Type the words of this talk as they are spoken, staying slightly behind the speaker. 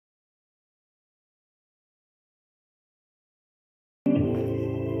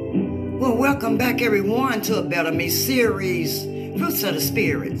Well, welcome back everyone to a Better Me series, Fruits of the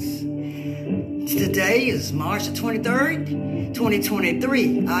Spirits. Today is March the 23rd,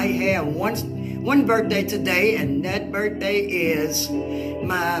 2023. I have one birthday today, and that birthday is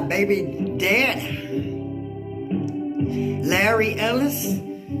my baby dad, Larry Ellis.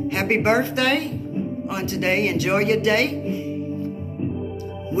 Happy birthday on today. Enjoy your day.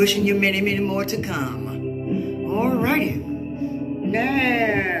 Wishing you many, many more to come. Alrighty.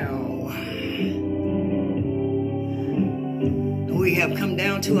 Now, we have come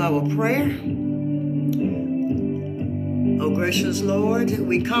down to our prayer. Oh, gracious Lord,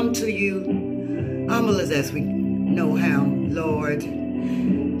 we come to you humble as we know how, Lord.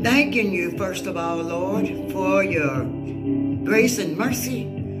 Thanking you, first of all, Lord, for your grace and mercy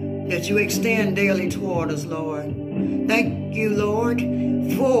that you extend daily toward us, Lord. Thank you, Lord,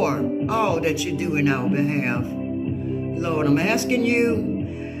 for all that you do in our behalf. Lord, I'm asking you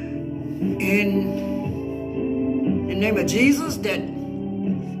in the name of Jesus that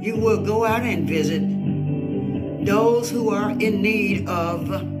you will go out and visit those who are in need of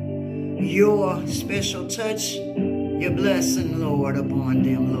your special touch, your blessing, Lord, upon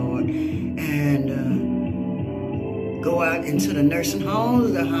them, Lord. And go out into the nursing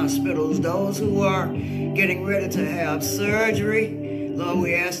homes, the hospitals, those who are getting ready to have surgery. Lord,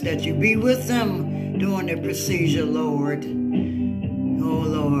 we ask that you be with them during the procedure, Lord. Oh,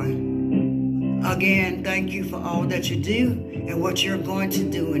 Lord. Again, thank you for all that you do and what you're going to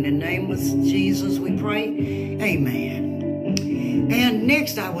do. In the name of Jesus, we pray. Amen. And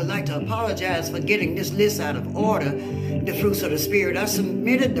next, I would like to apologize for getting this list out of order, the fruits of the Spirit. I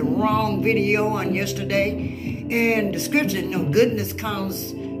submitted the wrong video on yesterday. And the scripture, goodness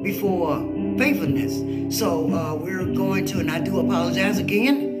comes before faithfulness. So we're going to, and I do apologize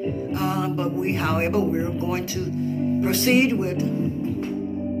again, however, we're going to proceed with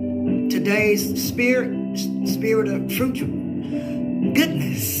today's spirit of fruit,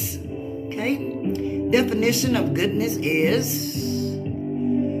 goodness. Okay? Definition of goodness is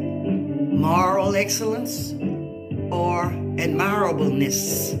moral excellence or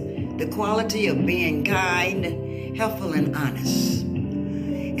admirableness, the quality of being kind, helpful, and honest.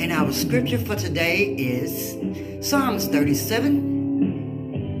 And our scripture for today is Psalms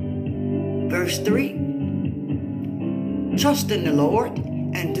 37, verse 3. Trust in the Lord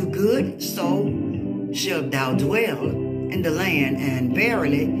and do good, so shalt thou dwell in the land, and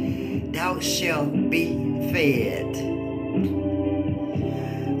verily thou shalt be fed.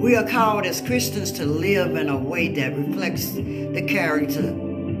 We are called as Christians to live in a way that reflects the character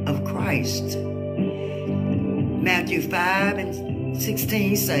of Christ. Matthew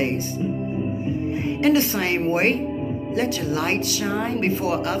 5:16 says, in the same way, let your light shine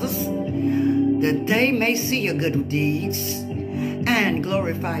before others, that they may see your good deeds and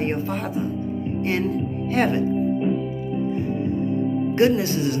glorify your Father in heaven.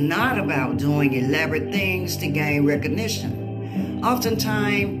 Goodness is not about doing elaborate things to gain recognition.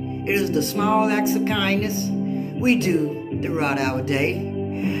 Oftentimes, it is the small acts of kindness we do throughout our day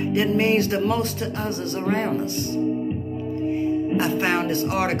that means the most to others around us. I found this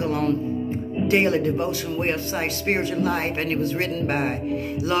article on daily devotion website Spiritual Life, and it was written by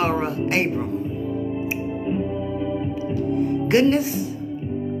Laura Abram. Goodness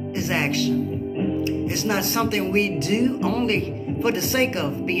is action. It's not something we do only for the sake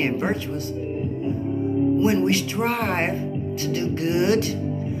of being virtuous. When we strive to do good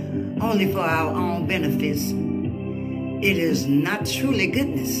only for our own benefits, it is not truly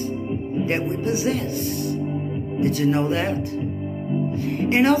goodness that we possess. Did you know that?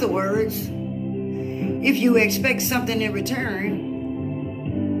 In other words, if you expect something in return,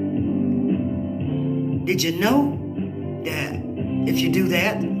 did you know that if you do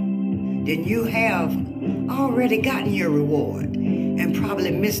that, then you have already gotten your reward and probably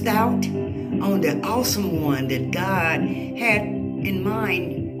missed out on the awesome one that God had in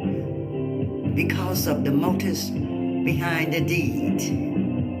mind because of the motives behind the deed.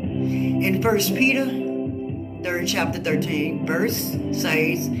 In 1 Peter 3rd chapter 13 verse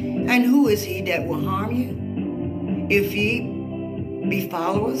says, and who is he that will harm you if ye be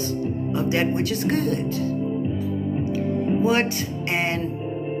followers of that which is good? What an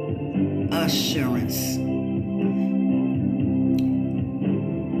assurance.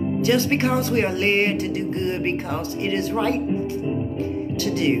 Just because we are led to do good because it is right to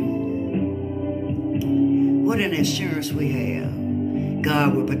do. What an assurance we have.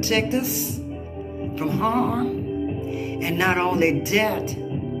 God will protect us from harm, and not only that,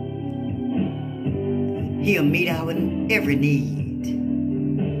 he'll meet our every need.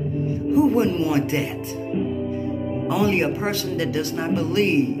 Who wouldn't want that? Only a person that does not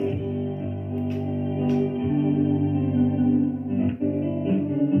believe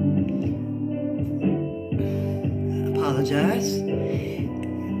apologize.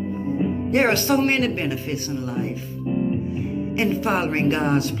 There are so many benefits in life in following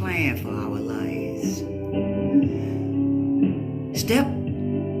God's plan for our lives. Step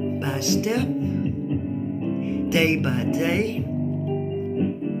by step, day by day,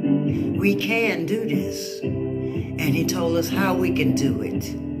 we can do this. And He told us how we can do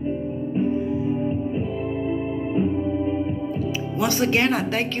it. Once again, I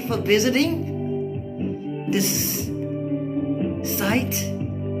thank you for visiting this site.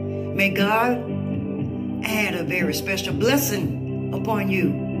 May God add a very special blessing upon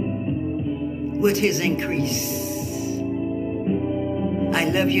you with His increase. I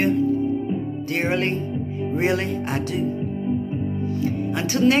love you dearly, really, I do.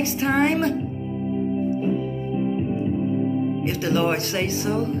 Until next time, if the Lord says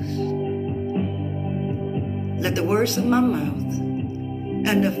so, let the words of my mouth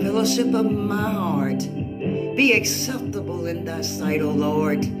and the fellowship of my heart be acceptable in thy sight, O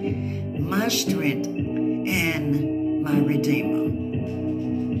Lord, my strength and my Redeemer.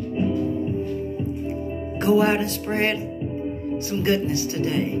 Go out and spread some goodness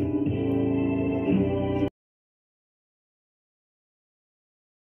today.